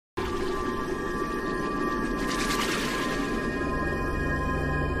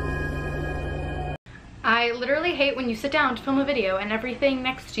I literally hate when you sit down to film a video and everything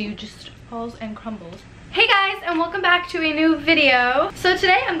next to you just falls and crumbles. Hey guys, and welcome back to a new video. So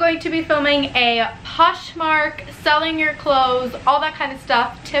today I'm going to be filming a Poshmark, selling your clothes, all that kind of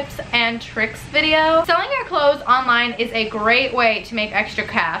stuff, tips and tricks video. Selling your clothes online is a great way to make extra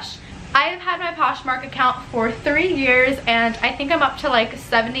cash. I have had my Poshmark account for 3 years and I think I'm up to like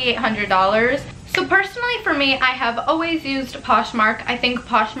 $7,800. So personally for me, I have always used Poshmark. I think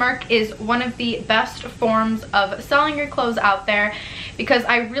Poshmark is one of the best forms of selling your clothes out there because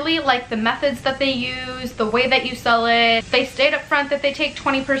I really like the methods that they use, the way that you sell it. They state up front that they take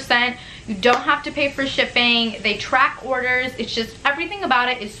 20%. You don't have to pay for shipping. They track orders. It's just everything about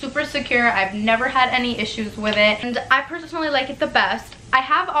it is super secure. I've never had any issues with it and I personally like it the best. I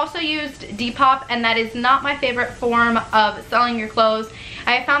have also used Depop and that is not my favorite form of selling your clothes.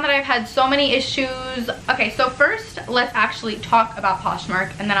 I have found that I've had so many issues. Okay, so first let's actually talk about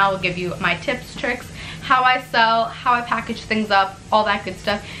Poshmark and then I will give you my tips, tricks, how I sell, how I package things up, all that good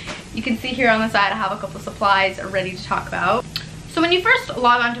stuff. You can see here on the side I have a couple of supplies ready to talk about. So when you first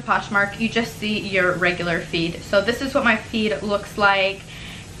log on to Poshmark, you just see your regular feed. So this is what my feed looks like.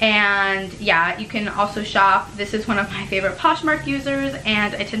 And yeah, you can also shop. This is one of my favorite Poshmark users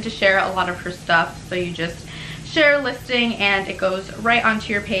and I tend to share a lot of her stuff. So you just share a listing and it goes right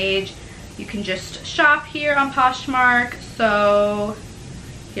onto your page. You can just shop here on Poshmark. So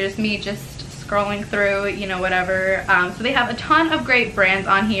here's me just scrolling through, you know, whatever. So they have a ton of great brands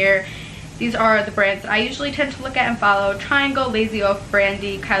on here. These are the brands that I usually tend to look at and follow. Triangle, Lazy Oaf,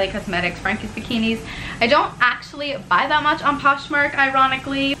 Brandy, Kylie Cosmetics, Frankie's Bikinis. I don't actually buy that much on Poshmark,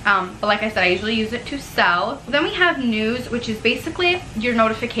 ironically. But like I said, I usually use it to sell. Then we have news, which is basically your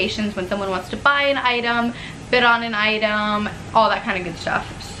notifications when someone wants to buy an item, bid on an item, all that kind of good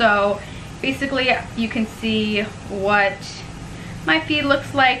stuff. So basically you can see what my feed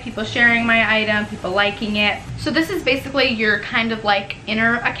looks like, people sharing my item, people liking it. So this is basically your kind of like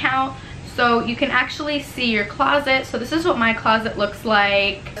inner account. So you can actually see your closet. So this is what my closet looks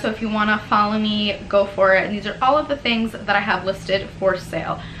like. So if you want to follow me, go for it. And these are all of the things that I have listed for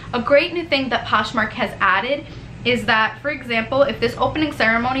sale. A great new thing that Poshmark has added is that, for example, if this opening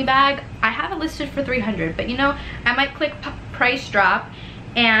ceremony bag, I have it listed for $300, but you know, I might click price drop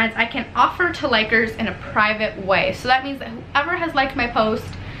and I can offer to likers in a private way. So that means that whoever has liked my post,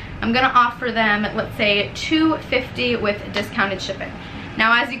 I'm gonna offer them, let's say $250 with discounted shipping.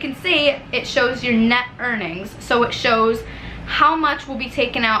 Now, as you can see, it shows your net earnings. So it shows how much will be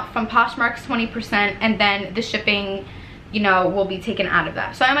taken out from Poshmark's 20% and then the shipping, you know, will be taken out of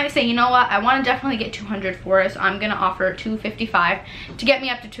that. So I might say, you know what, I want to definitely get $200 for it, so I'm gonna offer $255 to get me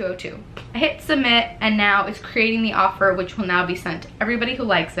up to $202. I hit submit and now it's creating the offer, which will now be sent to everybody who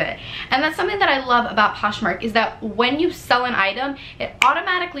likes it. And that's something that I love about Poshmark, is that when you sell an item, it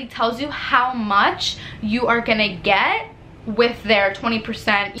automatically tells you how much you are gonna get with their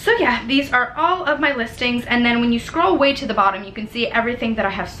 20%. So yeah, these are all of my listings, and then when you scroll way to the bottom, you can see everything that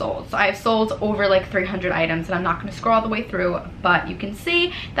I have sold. So I have sold over like 300 items, and I'm not going to scroll all the way through, but you can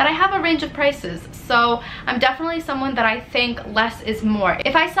see that I have a range of prices. So I'm definitely someone that I think less is more.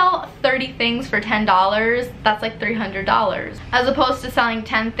 If I sell 30 things for $10, that's like $300, as opposed to selling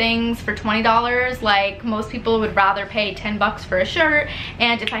 10 things for $20. Like, most people would rather pay 10 bucks for a shirt,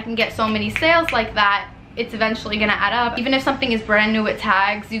 and if I can get so many sales like that, it's eventually gonna add up. Even if something is brand new with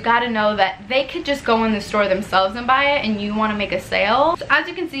tags, you gotta know that they could just go in the store themselves and buy it, and you wanna make a sale. So as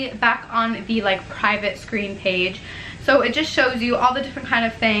you can see back on the like private screen page, so it just shows you all the different kind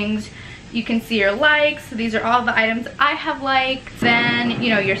of things. You can see your likes. These are all the items I have liked. Then, you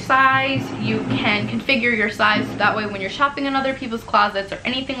know, your size. You can configure your size so that way when you're shopping in other people's closets or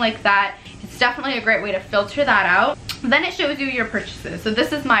anything like that, it's definitely a great way to filter that out. Then it shows you your purchases. So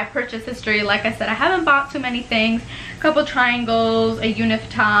this is my purchase history. Like I said, I haven't bought too many things. A couple triangles, a unif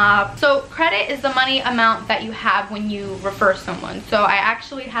top. So credit is the money amount that you have when you refer someone. So I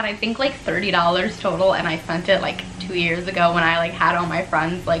actually had, I think, like $30 total, and I spent it like 2 years ago when I like had all my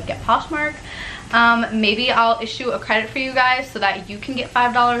friends like get Poshmark. Maybe I'll issue a credit for you guys so that you can get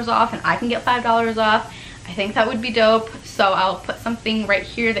 $5 off and I can get $5 off. I think that would be dope. So I'll put something right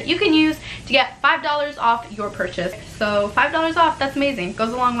here that you can use to get $5 off your purchase. So $5 off, that's amazing.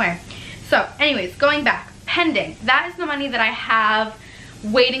 Goes a long way. So anyways, going back, pending. That is the money that I have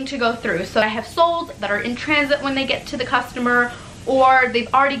waiting to go through. So I have sold that are in transit when they get to the customer, or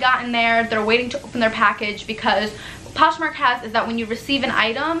they've already gotten there, they're waiting to open their package, because Poshmark has is that when you receive an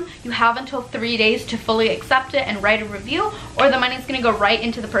item, you have until 3 days to fully accept it and write a review, or the money's gonna go right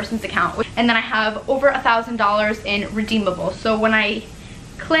into the person's account. And then I have over $1,000 in redeemable. So when I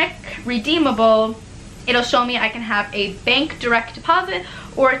click redeemable, it'll show me I can have a bank direct deposit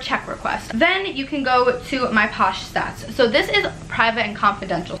or a check request. Then you can go to my Posh stats. So this is private and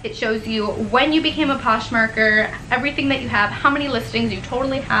confidential. It shows you when you became a Poshmarker, everything that you have, how many listings you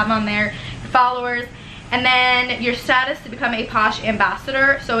totally have on there, your followers, and then your status to become a Posh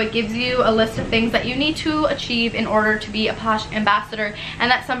ambassador. So it gives you a list of things that you need to achieve in order to be a Posh ambassador, and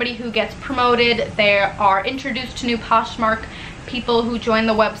that's somebody who gets promoted. They are introduced to new Poshmark people who join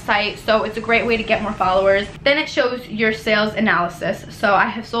the website, so it's a great way to get more followers. Then it shows your sales analysis. So I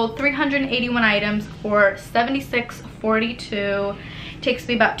have sold 381 items for $76.42. Takes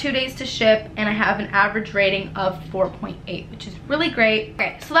me about 2 days to ship, and I have an average rating of 4.8, which is really great.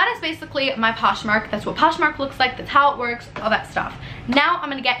 Okay, so that is basically my Poshmark. That's what Poshmark looks like, that's how it works, all that stuff. Now I'm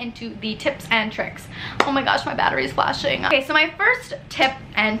gonna get into the tips and tricks. Oh my gosh, my battery is flashing. Okay, so my first tip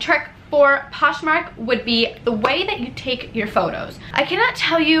and trick for Poshmark would be the way that you take your photos. I cannot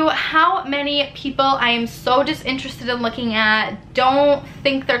tell you how many people I am so disinterested in looking at, don't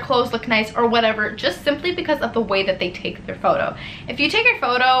think their clothes look nice or whatever, just simply because of the way that they take their photo. If you take your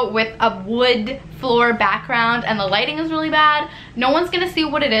photo with a wood floor background and the lighting is really bad, no one's gonna see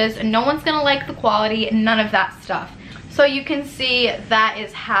what it is, and no one's gonna like the quality, none of that stuff. So you can see that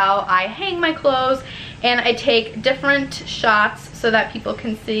is how I hang my clothes, and I take different shots so that people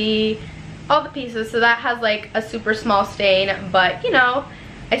can see all the pieces. So that has like a super small stain, but you know,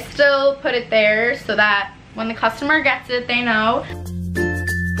 I still put it there so that when the customer gets it, they know.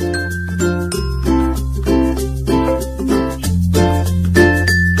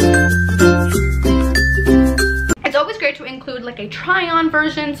 To include like a try-on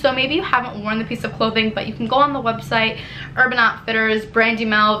version, so maybe you haven't worn the piece of clothing, but you can go on the website, Urban Outfitters, Brandy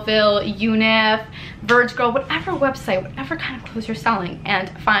Melville, Unif, Verge Girl, whatever website, whatever kind of clothes you're selling, and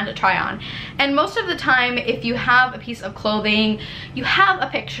find a try-on. And most of the time, if you have a piece of clothing, you have a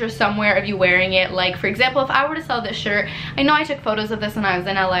picture somewhere of you wearing it. Like for example, if I were to sell this shirt, I know I took photos of this when I was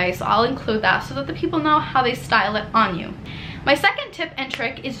in LA, so I'll include that so that the people know how they style it on you. My second tip and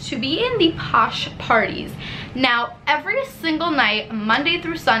trick is to be in the Posh parties. Now, every single night, Monday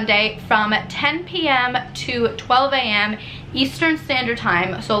through Sunday, from 10 p.m. to 12 a.m. Eastern Standard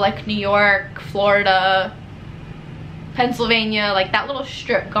Time, so like New York, Florida, Pennsylvania, like that little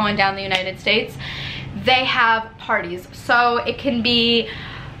strip going down the United States, they have parties. So it can be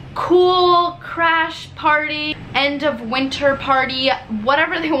cool crash party, end of winter party,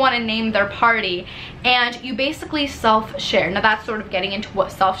 whatever they want to name their party, and you basically self-share. Now that's sort of getting into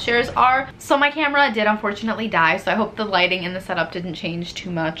what self-shares are. So my camera did unfortunately die, so I hope the lighting and the setup didn't change too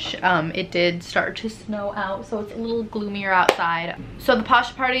much. It did start to snow out, so it's a little gloomier outside. So the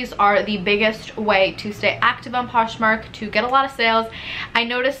Posh parties are the biggest way to stay active on Poshmark, to get a lot of sales. I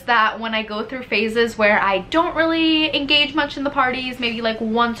noticed that when I go through phases where I don't really engage much in the parties, maybe like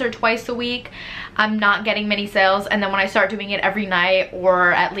once or twice a week, I'm not getting many sales, and then when I start doing it every night,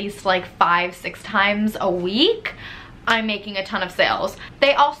 or at least like 5-6 times a week, I'm making a ton of sales.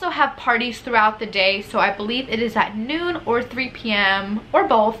 They also have parties throughout the day, so I believe it is at noon or 3 p.m. or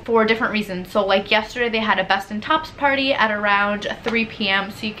both for different reasons. So like yesterday they had a best in tops party at around 3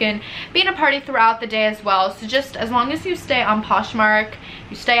 p.m. so you can be in a party throughout the day as well. So just as long as you stay on Poshmark,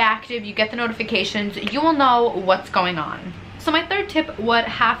 you stay active, you get the notifications, you will know what's going on. So my third tip would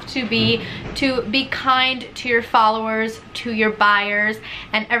have to be kind to your followers, to your buyers,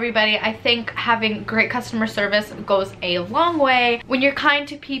 and everybody. I think having great customer service goes a long way. When you're kind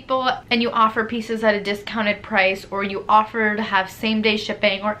to people and you offer pieces at a discounted price, or you offer to have same-day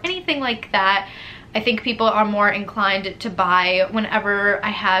shipping or anything like that, I think people are more inclined to buy. Whenever I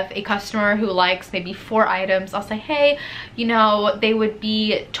have a customer who likes maybe 4 items, I'll say, hey, you know, they would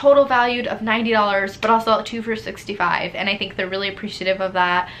be total valued of $90, but I'll sell it to you for $65. And I think they're really appreciative of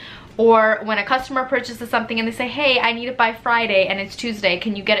that. Or when a customer purchases something and they say, hey, I need it by Friday and it's Tuesday,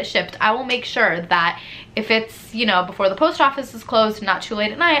 can you get it shipped? I will make sure that if it's, you know, before the post office is closed, not too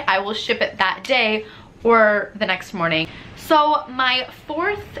late at night, I will ship it that day or the next morning. So my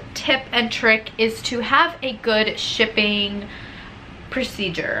fourth tip and trick is to have a good shipping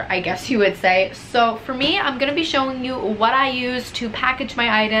procedure, I guess you would say. So for me, I'm gonna be showing you what I use to package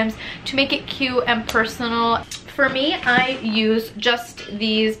my items to make it cute and personal. For me, I use just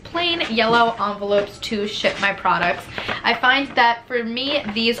these plain yellow envelopes to ship my products. I find that for me,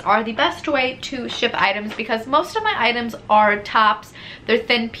 these are the best way to ship items because most of my items are tops. They're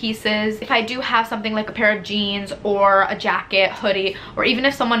thin pieces. If I do have something like a pair of jeans or a jacket, hoodie, or even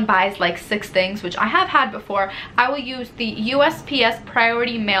if someone buys like 6 things, which I have had before, I will use the USPS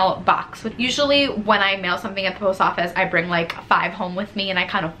priority mail box. Usually when I mail something at the post office, I bring like 5 home with me and I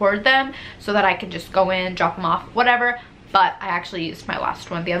kind of hoard them so that I can just go in, drop them off, whatever. But I actually used my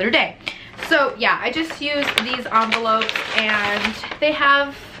last one the other day. So yeah, I just use these envelopes and they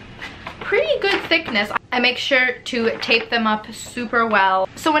have pretty good thickness. I make sure to tape them up super well.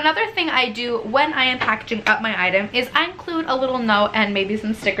 So another thing I do when I am packaging up my item is I include a little note and maybe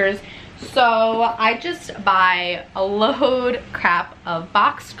some stickers. So I just buy a load crap of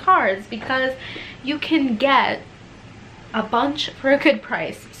boxed cards because you can get a bunch for a good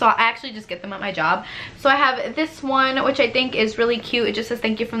price. So I actually just get them at my job. So I have this one, which I think is really cute. It just says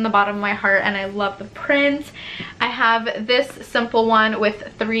thank you from the bottom of my heart, and I love the print. I have this simple one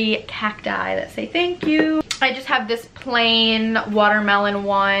with 3 cacti that say thank you. I just have this plain watermelon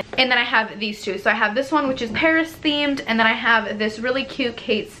one, and then I have these two. So I have this one, which is Paris themed, and then I have this really cute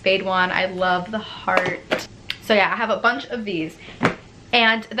Kate Spade one. I love the heart. So yeah, I have a bunch of these.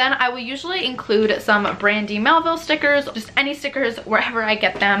 And then I will usually include some Brandy Melville stickers, just any stickers wherever I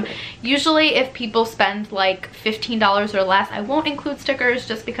get them. Usually if people spend like $15 or less, I won't include stickers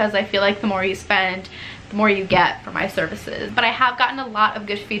just because I feel like the more you spend, the more you get for my services. But I have gotten a lot of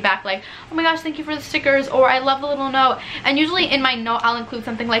good feedback like, oh my gosh, thank you for the stickers, or I love the little note. And usually in my note I'll include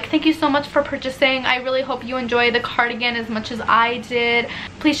something like, thank you so much for purchasing. I really hope you enjoy the cardigan as much as I did.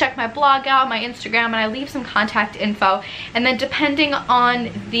 Please check my blog out, my Instagram, and I leave some contact info. And then depending on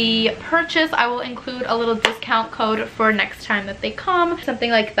the purchase, I will include a little discount code for next time that they come.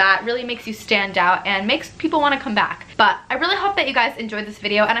 Something like that really makes you stand out and makes people want to come back. But I really hope that you guys enjoyed this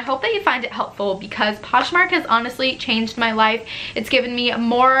video, and I hope that you find it helpful because Poshmark has honestly changed my life. It's given me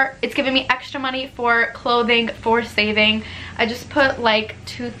extra money for clothing, for saving. I just put like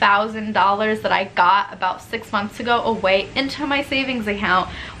 $2,000 that I got about 6 months ago away into my savings account,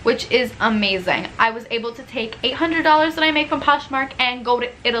 which is amazing. I was able to take $800 that I make from Poshmark and go to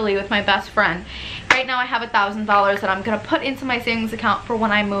Italy with my best friend. Right now I have $1,000 that I'm gonna put into my savings account for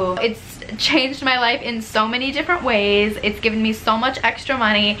when I move. It's changed my life in so many different ways. It's given me so much extra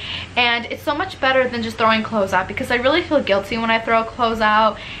money, and it's so much better than just throwing clothes out because I really feel guilty when I throw clothes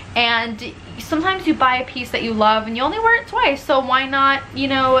out. And sometimes you buy a piece that you love and you only wear it twice, so why not, you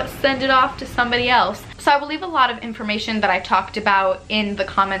know, send it off to somebody else? So I will leave a lot of information that I talked about in the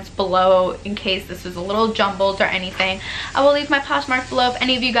comments below in case this is a little jumbled or anything. I will leave my Poshmark below if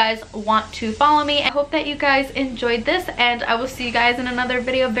any of you guys want to follow me. I hope that you guys enjoyed this, and I will see you guys in another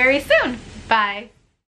video very soon. Bye.